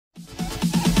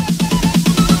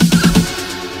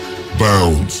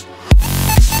bounds.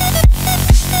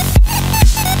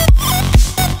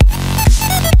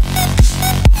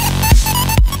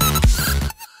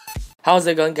 How's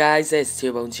it going, guys? It's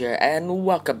T-Bones here and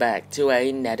welcome back to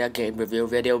another game review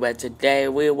video where today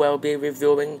we will be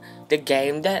reviewing the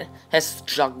game that has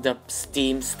struck the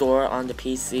Steam store on the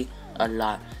PC a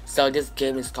lot. So this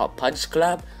game is called Punch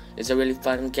Club. It's a really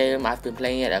fun game. I've been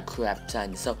playing it a crap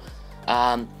ton. So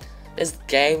this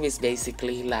game is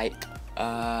basically like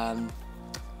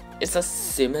it's a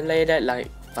simulated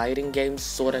like fighting game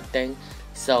sort of thing.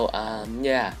 So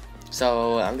yeah,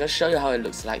 so I'm gonna show you how it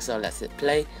looks like. So let's hit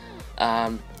play.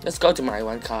 Let's go to my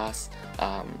one cause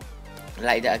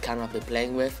like the account I've been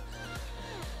playing with,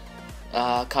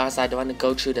 cause I don't want to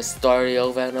go through the story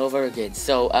over and over again.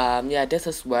 So yeah, this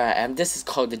is where I am. This is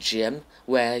called the gym,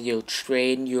 where you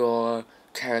train your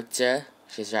character.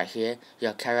 She's right here.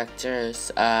 Your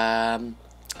character's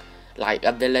like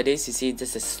abilities. You see,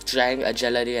 this is strength,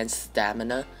 agility, and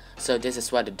stamina. So this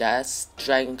is what it does.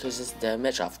 Strength increases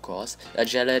damage, of course.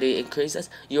 Agility increases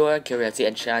your accuracy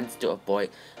and chance to avoid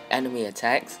enemy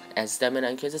attacks, and stamina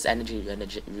increases energy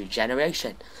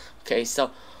regeneration. Okay,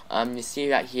 so you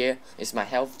see right here is my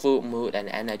health, food, mood, and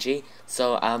energy.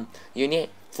 So you need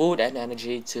food and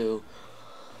energy to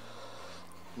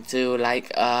like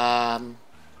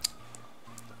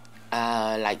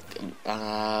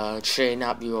train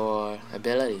up your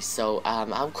abilities. So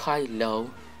I'm quite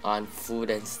low on food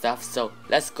and stuff, so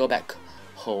let's go back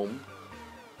home.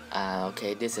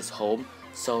 Okay, this is home.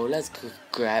 So let's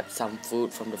grab some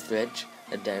food from the fridge.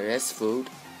 And there is food,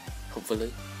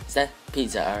 hopefully. Is that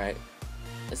pizza? Alright,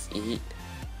 let's eat.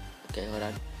 Okay, hold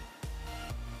on.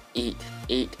 Eat.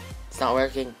 It's not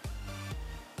working.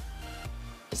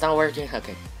 It's not working.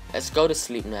 Okay, let's go to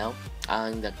sleep now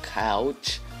on the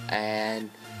couch, and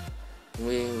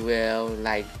we will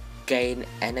like gain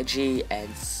energy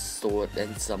and sword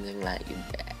and something like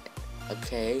that.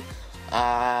 Okay,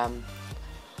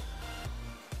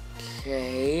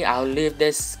 okay, I'll leave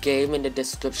this game in the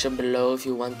description below if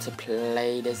you want to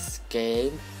play this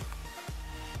game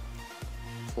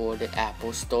for the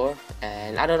Apple Store.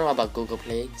 And I don't know about Google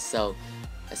Play, so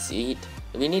let's eat.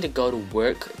 We need to go to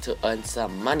work to earn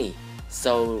some money,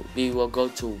 so we will go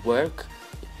to work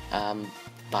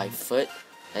by foot,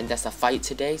 and there's a fight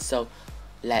today, so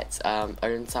let's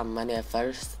earn some money at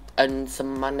first. Earn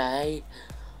some money.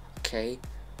 Okay,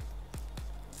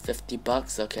 50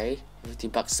 bucks. Okay, 50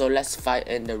 bucks. So let's fight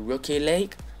in the rookie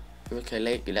league.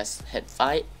 Let's hit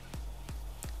fight.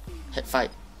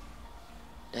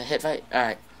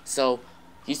 Alright, so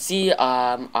you see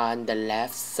on the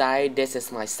left side, this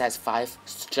is my stats: 5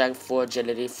 strength, 4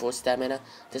 agility, 4 stamina.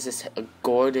 This is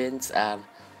Gordon's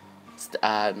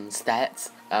stats: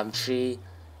 3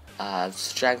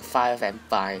 strength, 5, and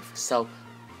 5. So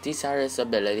these are his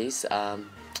abilities.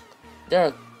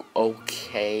 They're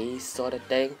okay sort of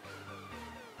thing.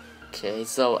 Okay,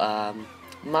 so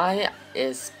mine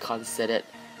is considered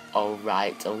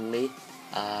alright only.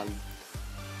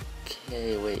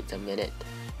 Okay, wait a minute.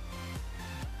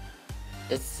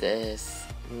 This is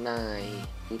 9.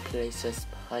 Replaces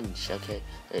punch. Okay,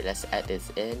 wait, let's add this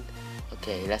in.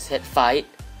 Okay, let's hit fight.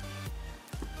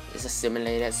 It's a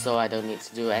simulator, so I don't need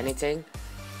to do anything.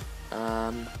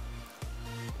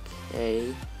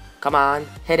 Okay, come on,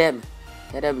 hit him,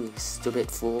 you stupid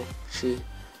fool.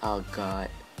 Oh god,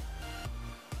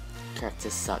 character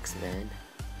sucks, man.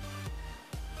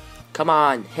 Come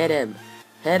on, hit him.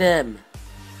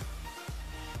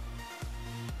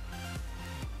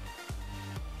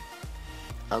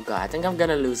 Oh god, I think I'm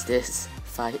gonna lose this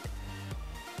fight.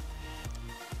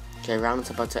 Okay, round's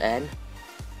about to end.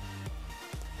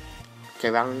 Okay,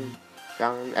 round,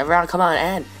 come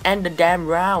on, end the damn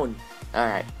round.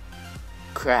 Alright.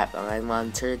 Crap, I'm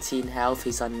on 13 health,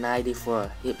 he's on 94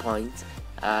 hit points.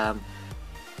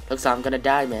 Looks like I'm gonna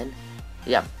die, man.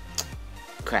 Yep.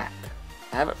 Crap.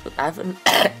 I haven't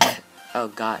oh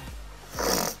god.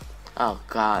 Oh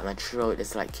god, my throat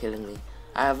is like killing me.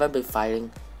 I haven't been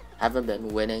fighting, I haven't been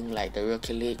winning like the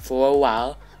rookie league for a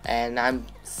while, and I'm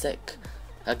sick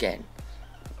again.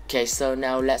 Okay, so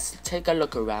now let's take a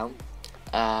look around.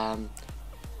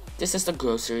 This is the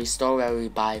grocery store where we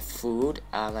buy food.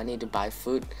 I need to buy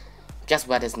food. Guess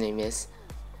what his name is?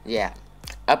 Yeah,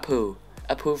 Apu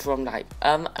from like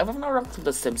if I'm not wrong, from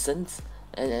The Simpsons.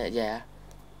 Yeah,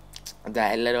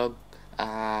 that little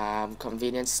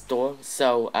convenience store.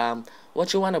 So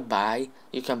what you want to buy,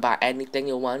 you can buy anything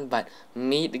you want, but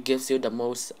meat gives you the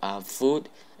most food,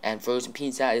 and frozen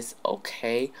pizza is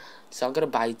okay. So I'm gonna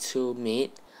buy 2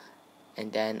 meat,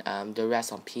 and then the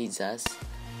rest on pizzas.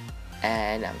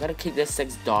 And I'm gonna keep this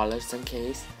 $6 in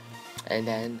case. And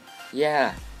then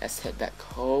yeah, let's head back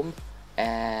home.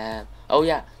 And oh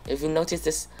yeah, if you notice,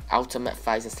 this ultimate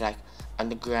fight is like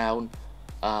underground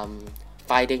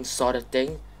fighting sort of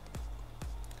thing.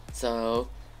 So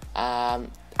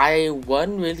I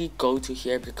won't really go to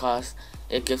here because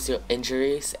it gives you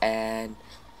injuries, and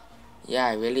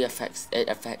yeah, it really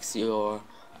affects your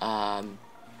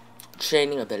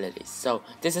training abilities. So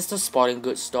this is the sporting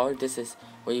goods store. This is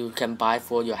where you can buy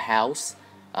for your house.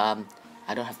 I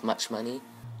don't have much money.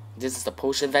 This is the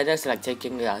potion vendor. It's like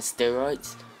taking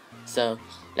steroids. So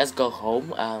let's go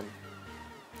home.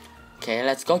 Okay,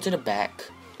 let's go to the back,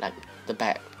 like the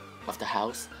back of the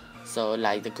house. So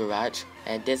like the garage,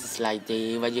 and this is like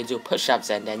the when you do push-ups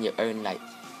and then you earn like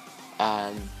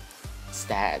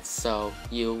stats. So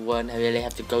you won't really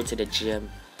have to go to the gym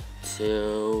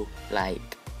to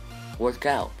like work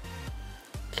out.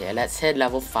 Okay, let's hit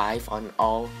level 5 on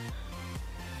all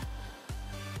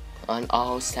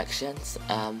sections.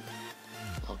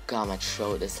 Oh god, my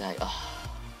throat is like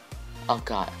oh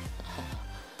god.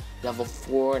 Level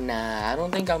 4, nah, I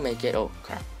don't think I'll make it. Oh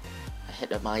crap, I hit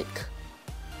the mic.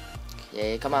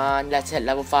 Okay, come on, let's hit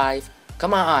level 5.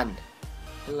 Come on,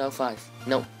 level 5.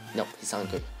 Nope, he's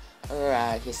hungry.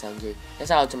 Alright, he's hungry.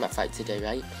 That's our ultimate fight today,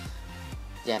 right?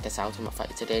 Yeah, that's our ultimate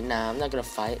fight today. Nah, I'm not gonna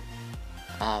fight.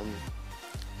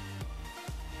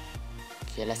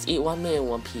 Okay, let's eat 1 meal and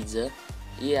 1 pizza.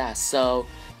 Yeah, so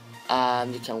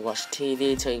you can watch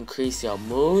TV to increase your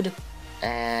mood,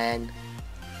 and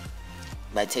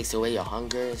that takes away your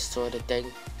hunger, sort of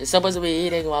thing. You're supposed to be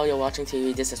eating while you're watching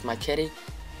TV. This is my kitty.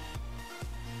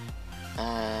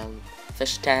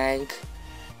 Fish tank.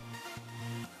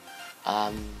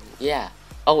 Yeah.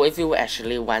 Oh, if you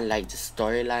actually want like the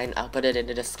storyline, I'll put it in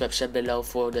the description below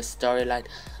for the storyline.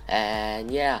 And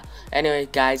yeah, anyway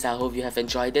guys, I hope you have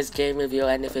enjoyed this game review,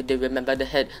 and if you did, remember to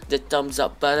hit the thumbs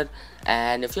up button,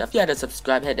 and if you have yet to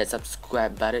subscribe, hit the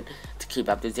subscribe button to keep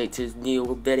up to date to new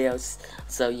videos.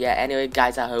 So yeah, anyway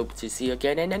guys, I hope to see you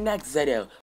again in the next video.